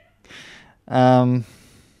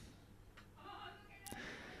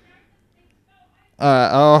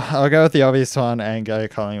 I'll go with the obvious one and go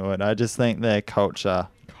Collingwood. I just think their culture.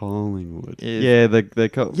 Collingwood. Is- Yeah, their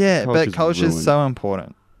But culture is so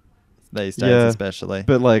important these days, Yeah, especially.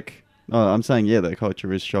 But I'm saying their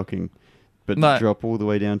culture is shocking. But No. drop all the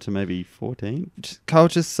way down to maybe 14.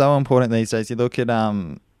 Culture's so important these days. You look at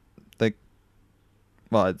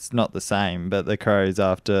it's not the same, but the Crows,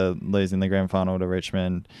 after losing the grand final to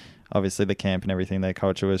Richmond, obviously the camp and everything, their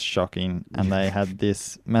culture was shocking, and they had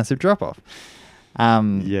this massive drop off.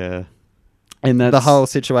 Yeah. And that's The whole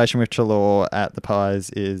situation with Treloar at the Pies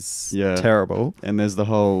is terrible. And there's the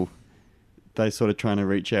whole, they sort of trying to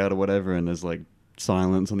reach out or whatever, and there's like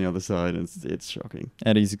silence on the other side. And it's shocking.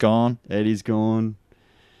 Eddie's gone. Eddie's gone.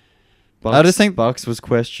 I just think Bucks was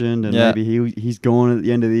questioned, and maybe he's gone at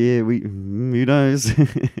the end of the year. Who knows?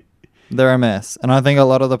 they're a mess, and I think a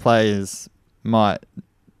lot of the players might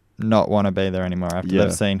not want to be there anymore after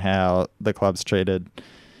they've seen how the club's treated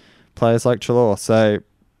players like Treloar. So,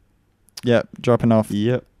 dropping off.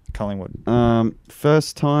 Yep. Collingwood.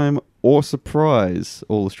 First time or surprise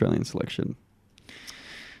All Australian selection.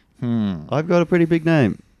 I've got a pretty big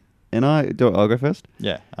name, and I'll go first.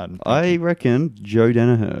 Yeah, I reckon Joe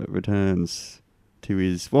Danaher returns to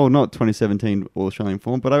his not 2017 All Australian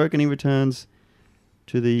form, but I reckon he returns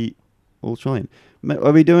to the All Australian.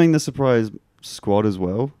 Are we doing the surprise squad as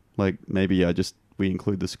well? Like maybe we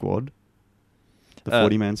include the squad, the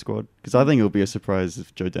 40-man squad, because I think it'll be a surprise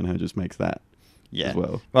if Joe Danaher just makes that. As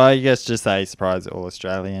well. Well, I guess just say surprise All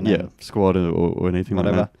Australian. Yeah, squad or anything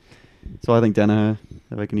whatever. like that. So I think Danaher,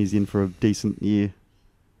 I reckon he's in for a decent year.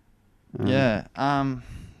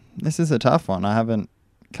 This is a tough one. I haven't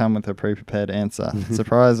come with a pre-prepared answer.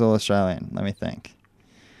 Surprise All Australian. Let me think.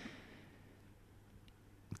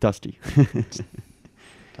 Dusty.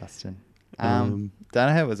 Dustin.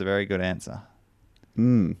 Danaher was a very good answer.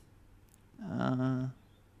 Someone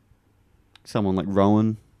like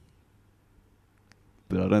Rowan,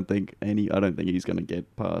 but I don't think he's going to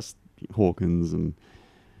get past Hawkins and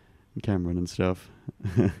Cameron and stuff.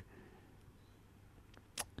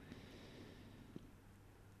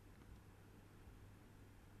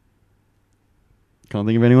 Can't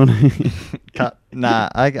think of anyone.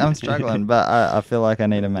 I'm struggling, but I feel like I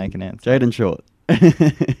need to make an answer. Jaden Short.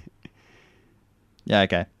 Yeah,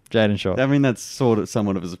 okay. Jaden Short. I mean, that's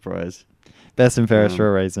somewhat of a surprise. Best and fairest for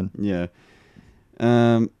a reason. Yeah.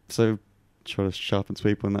 So try to sharp and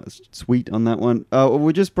sweet on that one.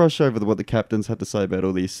 We'll just brush over what the captains had to say about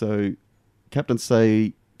all these. So captains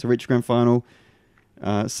say to reach grand final,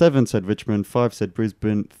 7 said Richmond, 5 said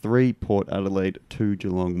Brisbane, 3 Port Adelaide, 2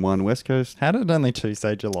 Geelong, 1 West Coast. How did only 2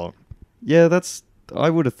 say Geelong? Yeah, I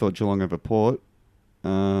would have thought Geelong over Port.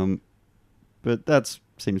 But that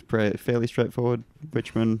seems fairly straightforward.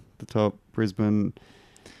 Richmond, the top, Brisbane,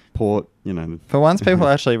 Port, For once, people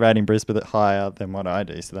are actually rating Brisbane higher than what I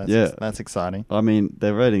do, so that's exciting. I mean,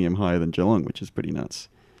 they're rating him higher than Geelong, which is pretty nuts.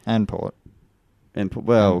 And Port. And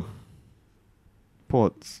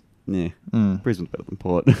Port's, yeah. Mm. Brisbane's better than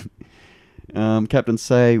Port. Captains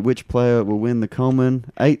say which player will win the Coleman.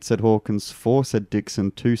 8 said Hawkins, 4 said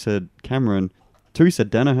Dixon, 2 said Cameron, 2 said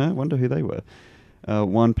Danaher. Wonder who they were.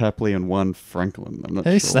 1 Papley and 1 Franklin. I'm not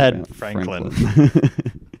Who sure said about Franklin?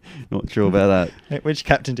 Not sure about that. Which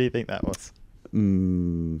captain do you think that was?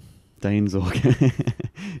 Dane's or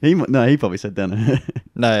he probably said Danaher.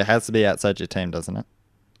 No, it has to be outside your team, doesn't it?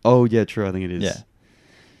 Oh yeah, true. I think it is.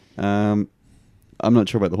 Yeah. I'm not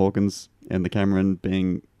sure about the Hawkins and the Cameron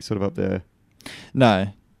being sort of up there, No.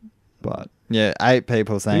 but Yeah, 8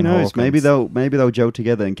 people saying who knows? Hawkins. Maybe they'll gel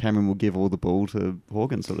together and Cameron will give all the ball to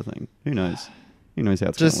Hawkins, sort of thing. Who knows? Who knows how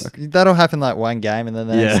it's going to Just work? that'll happen like one game, and then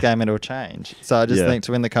the next Yeah. game it'll change. So I just Yeah. think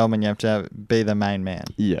to win the Coleman, you have to be the main man.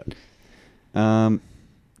 Yeah.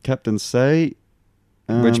 Captains say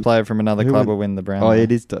Which player from another who club would- will win the Brownlow? Oh,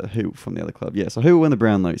 it is who from the other club. Yeah. So who will win the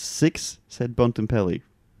Brownlow? 6 said Bontempelli.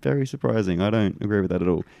 Very surprising. I don't agree with that at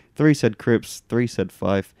all. 3 said Cripps. 3 said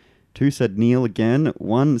Fife. 2 said Neil again.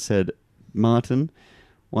 1 said Martin.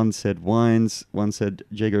 1 said Wines. 1 said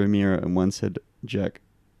Jago Amira, and 1 said Jack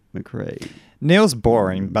McRae. Neil's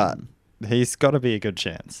boring, but he's got to be a good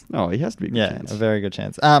chance. Oh, he has to be a good Yeah, chance. a very good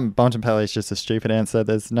chance. Bontempelli is just a stupid answer.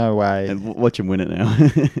 There's no way. And watch him win it now.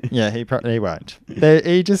 Yeah, he won't.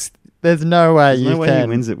 There's no way There's you no way can. he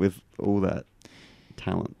wins it with all that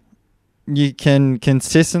talent. You can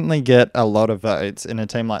consistently get a lot of votes in a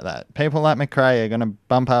team like that. People like McRae are going to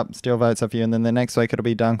bump up, steal votes off you, and then the next week it'll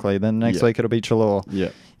be Dunkley. Then the next Yeah. week it'll be Chalor.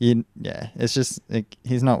 Yeah. It's just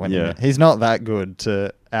he's not winning Yeah. it. He's not that good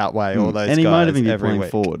to outweigh all those and he guys might even be every playing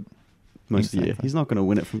week. forward most of the year. Exactly. He's not going to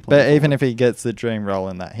win it from playing But even forward. if he gets the dream role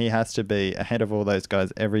in that, he has to be ahead of all those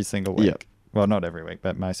guys every single week. Yeah. Well, not every week,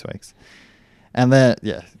 but most weeks. And then,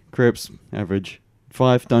 yeah, Cripps, average.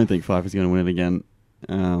 Fife, don't think Fife is going to win it again.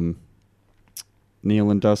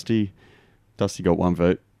 Neil and Dusty. Dusty got 1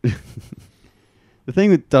 vote. The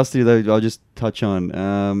thing with Dusty, though, I'll just touch on.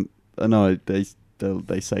 I know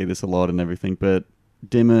they say this a lot and everything, but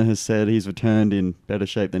Dimmer has said he's returned in better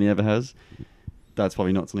shape than he ever has. That's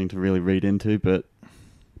probably not something to really read into, but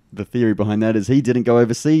the theory behind that is he didn't go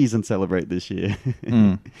overseas and celebrate this year.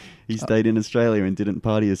 Mm. He stayed in Australia and didn't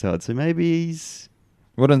party as hard. So maybe he's...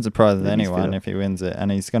 wouldn't surprise Maybe he's anyone fitter. if he wins it,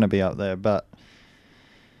 and he's going to be up there. But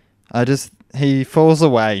he falls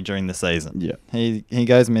away during the season. Yeah. He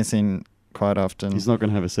goes missing quite often. He's not going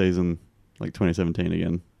to have a season like 2017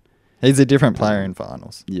 again. He's a different player in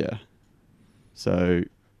finals. Yeah. So,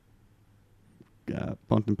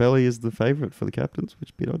 Bontempelli is the favourite for the captains, which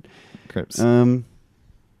is a bit odd. Cripps.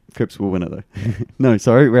 Cripps will win it, though. No,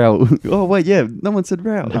 sorry, Raul. Oh, wait, yeah. No one said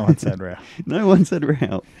Raul. No one said Raul. No one said Raul.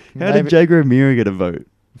 How Maybe- did Jago Amira get a vote?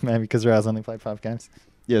 Maybe because Raul's only played 5 games.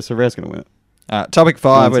 Yeah, so Raul's going to win it. Topic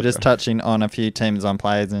 5, Mine's we're a just Raul. touching on a few teams on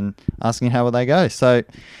players and asking how will they go. So,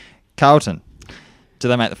 Carlton, do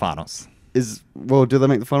they make the finals? Do they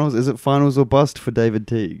make the finals? Is it finals or bust for David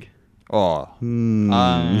Teague? Oh,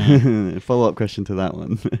 Follow-up question to that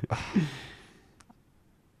one.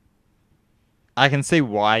 I can see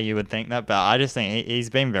why you would think that, but I just think he's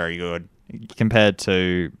been very good compared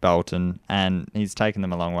to Bolton, and he's taken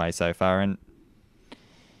them a long way so far. And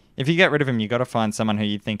if you get rid of him, you got to find someone who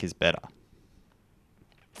you think is better.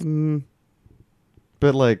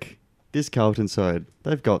 But, like, this Carlton side,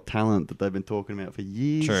 they've got talent that they've been talking about for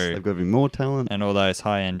years. True. They've got even more talent. And all those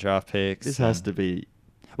high-end draft picks. This has to be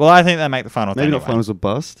Well, I think they make the finals maybe anyway. not finals or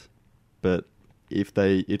bust, but if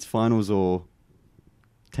it's finals or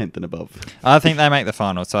 10th and above. I think they make the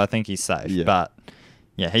finals, so I think he's safe. Yeah. But,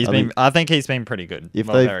 yeah, I think he's been pretty good. If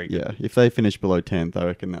Very good. if they finish below 10th, I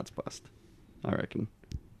reckon that's bust. I reckon.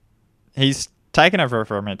 He's taken over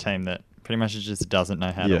from a team that pretty much just doesn't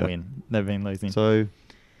know how Yeah. to win. They've been losing. So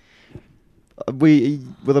will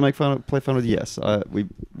they play finals? Yes,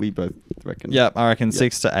 we both reckon. Yeah, I reckon Yeah.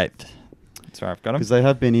 6th to 8th. That's where I've got him. Because they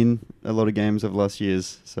have been in a lot of games of last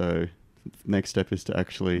year's. So next step is to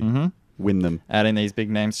actually win them. Adding these big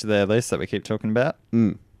names to their list that we keep talking about.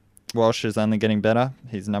 Walsh is only getting better.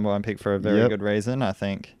 He's number 1 pick for a very Yep. good reason. I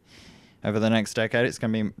think over the next decade, it's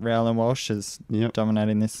going to be Raul and Walsh is Yep.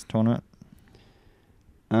 dominating this tournament.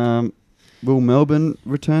 Will Melbourne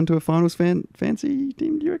return to a finals fancy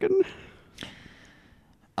team, do you reckon?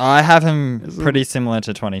 I have him Is it- pretty similar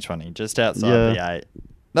to 2020, just outside Yeah. the 8.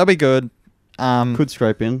 They'll be good. Could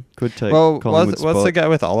scrape in. Could take well, Collingwood's what's the spot. go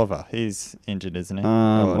with Oliver? He's injured, isn't he? Or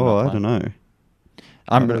I not don't playing? know.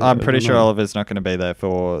 I'm I pretty don't sure know. Oliver's not going to be there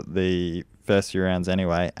for the first few rounds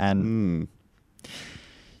anyway. And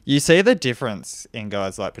you see the difference in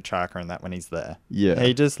guys like Petrarca and that when he's there. Yeah.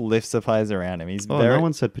 He just lifts the players around him. He's Oh, very no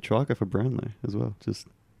one said Petrarca for Brownlow as well. Just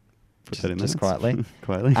put that in just there. quietly.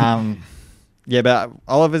 quietly. Yeah, but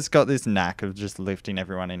Oliver's got this knack of just lifting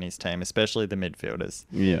everyone in his team, especially the midfielders.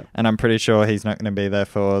 Yeah. And I'm pretty sure he's not going to be there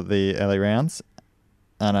for the early rounds.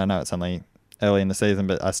 And I know it's only early in the season,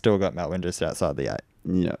 but I still got Melbourne just outside the 8.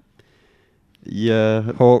 Yeah. Yeah.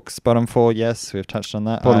 Hawks, bottom 4, yes, we've touched on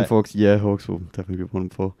that. Bottom Hawks, yeah, Hawks will definitely be bottom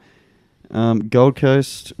 4. Gold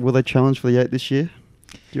Coast, will they challenge for the 8 this year?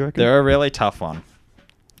 Do you reckon? They're a really tough one.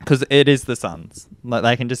 Because it is the Suns. Like,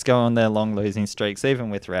 they can just go on their long losing streaks,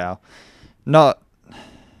 even with Rao. Not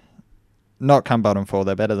come bottom 4,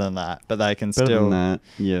 they're better than that, but they can Better still... than that,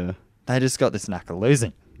 yeah. They just got this knack of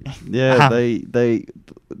losing. Yeah, they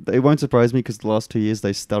won't surprise me because the last 2 years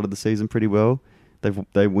they started the season pretty well.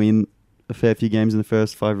 They win a fair few games in the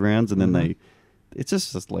first 5 rounds, and then it's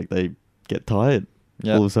just like they get tired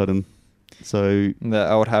all of a sudden. So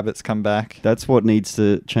the old habits come back. That's what needs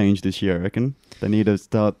to change this year, I reckon. They need to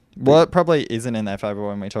start. What probably isn't in their favour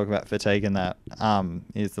when we talk about fatigue and that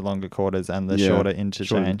is the longer quarters and the shorter interchange.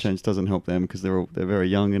 Shorter interchange doesn't help them because they're very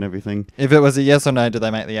young and everything. If it was a yes or no, do they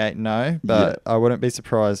make the 8? No, but I wouldn't be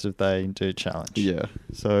surprised if they do challenge. Yeah.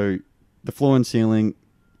 So the floor and ceiling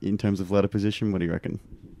in terms of ladder position, what do you reckon?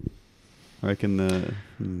 I reckon the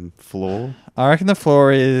floor. I reckon the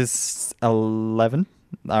floor is 11.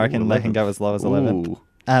 I reckon they 11th. can go as low as 11th. Ooh.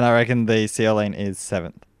 And I reckon the ceiling is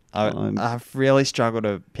 7th. I've really struggled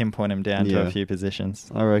to pinpoint him down to a few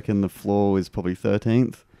positions. I reckon the floor is probably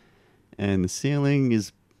 13th, and the ceiling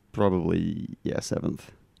is probably 7th.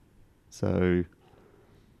 So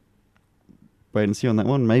wait and see on that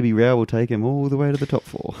one. Maybe Rao will take him all the way to the top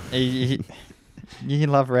 4. You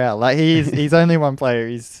love Rao. Like he's only one player.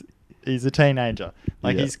 He's a teenager.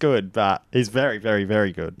 Like he's good, but he's very, very,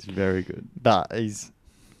 very good. He's very good. But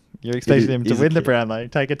you're expecting him to he's a win the kid. Brownlow,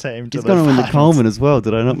 take a team to He's the going to win the finals. Coleman as well.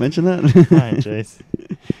 Did I not mention that? Oh, jeez.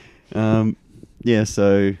 Yeah,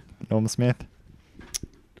 so... Norm Smith.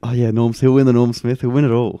 Oh, yeah, He'll win the Norm Smith. He'll win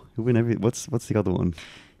it all. He'll win every... What's the other one?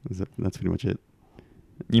 That's pretty much it.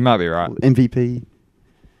 You might be right. MVP.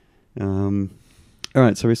 All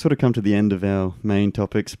right, so we've sort of come to the end of our main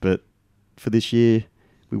topics, but for this year,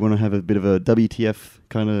 we want to have a bit of a WTF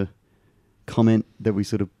kind of comment that we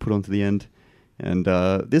sort of put onto the end. And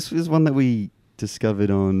this is one that we discovered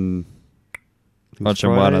on... I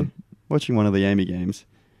think Watching one of the Amy games.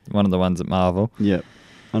 One of the ones at Marvel. Yeah,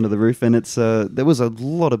 under the roof. And it's there was a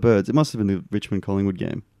lot of birds. It must have been the Richmond-Collingwood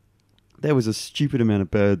game. There was a stupid amount of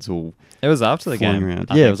birds all It was after the flying game. around.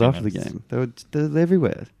 I Yeah, it think was after the game. They're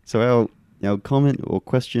everywhere. So our comment or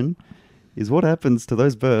question is, what happens to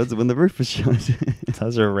those birds when the roof is shut?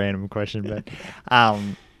 That's a random question, but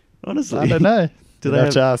Honestly, I don't know. Do You'd they have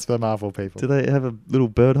have- to ask the Marvel people? Do they have a little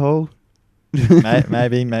bird hole?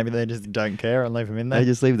 Maybe they just don't care and leave them in there. They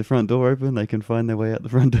just leave the front door open. They can find their way out the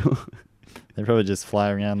front door. They probably just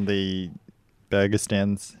fly around the burger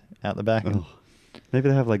stands out the back. Oh, maybe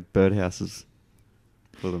they have like birdhouses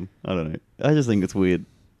for them. I don't know. I just think it's weird.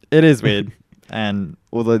 It is weird, and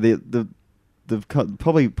Although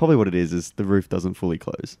probably what it is the roof doesn't fully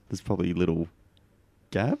close. There's probably little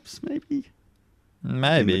gaps, maybe in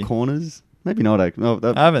maybe the corners. Maybe not. I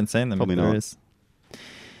haven't seen them. Probably if there not. is.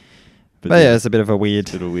 But yeah, it's a bit of a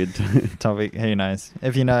weird little weird. topic. Who knows?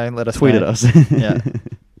 If you know, let us Tweet know. at us. Yeah.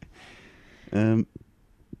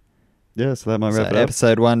 Yeah, so that might So wrap it up.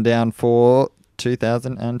 episode 1 down for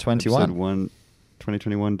 2021. Episode 1,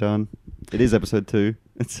 2021 done. It is episode 2.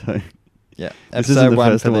 So Yeah, this isn't episode the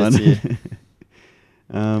 1 first for one. this year.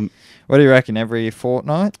 What do you reckon? Every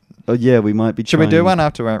fortnight? Oh yeah, we might be. Should we do trying- one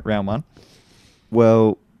after round 1?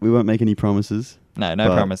 Well, we won't make any promises. No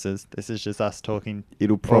but promises. This is just us talking.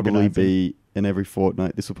 It'll probably organising. be an every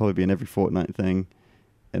fortnight. This will probably be an every fortnight thing,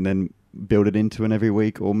 and then build it into an every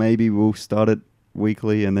week, or maybe we'll start it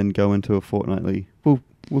weekly and then go into a fortnightly. We'll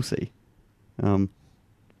see. We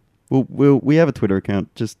have a Twitter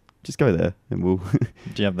account. Just go there and we'll.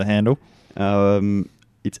 Do you have the handle?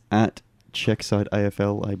 It's at Checkside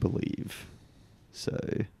AFL, I believe. So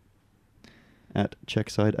at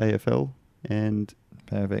Checkside AFL, and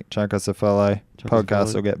Perfect. Chuck us a follow. Chuck us a Podcast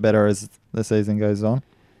follow. will get better as the season goes on.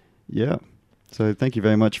 yeah. So thank you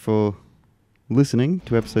very much for listening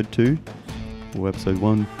to episode 2 or episode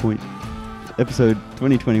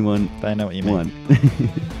 2021. They know what you mean. 1.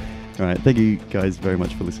 All right. Thank you guys very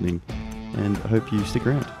much for listening, and I hope you stick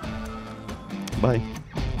around. Bye.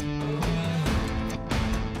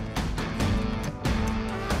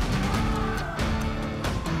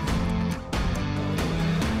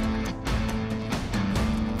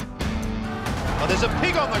 Oh, there's a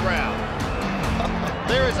pig on the ground.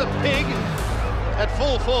 There is a pig at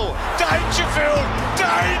full forward. Dangerfield!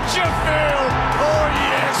 Dangerfield! Oh,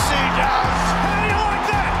 yes, he does! How do you like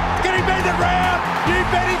that? Can he beat the round? You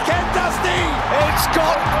bet he can, Dusty! Dusty. It's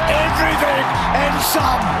got everything and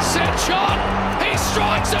some. Set shot. He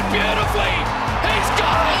strikes it beautifully. He's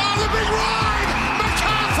got it. Oh, the big ride!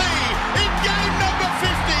 McCarthy in game number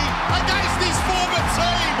 50 against his former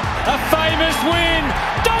team. A famous win.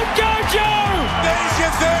 Don't go, Joe. There's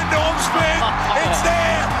your third non-spin. It's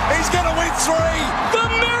there. He's going to win 3. The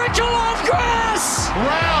miracle of grass.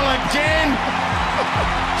 Rowell again.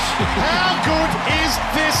 How good is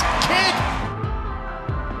this kid?